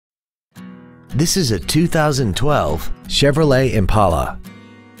This is a 2012 Chevrolet Impala.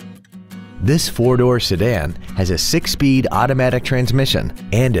 This four-door sedan has a 6-speed automatic transmission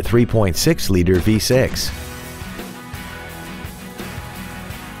and a 3.6-liter V6.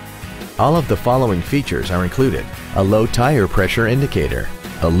 All of the following features are included: a low tire pressure indicator,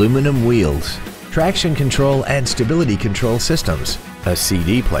 aluminum wheels, traction control and stability control systems, a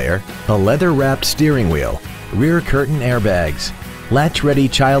CD player, a leather-wrapped steering wheel, rear curtain airbags, latch-ready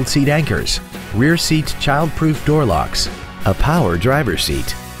child seat anchors, rear seat child-proof door locks, a power driver's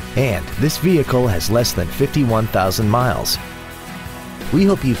seat, and this vehicle has less than 51,000 miles. We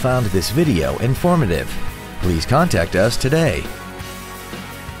hope you found this video informative. Please contact us today.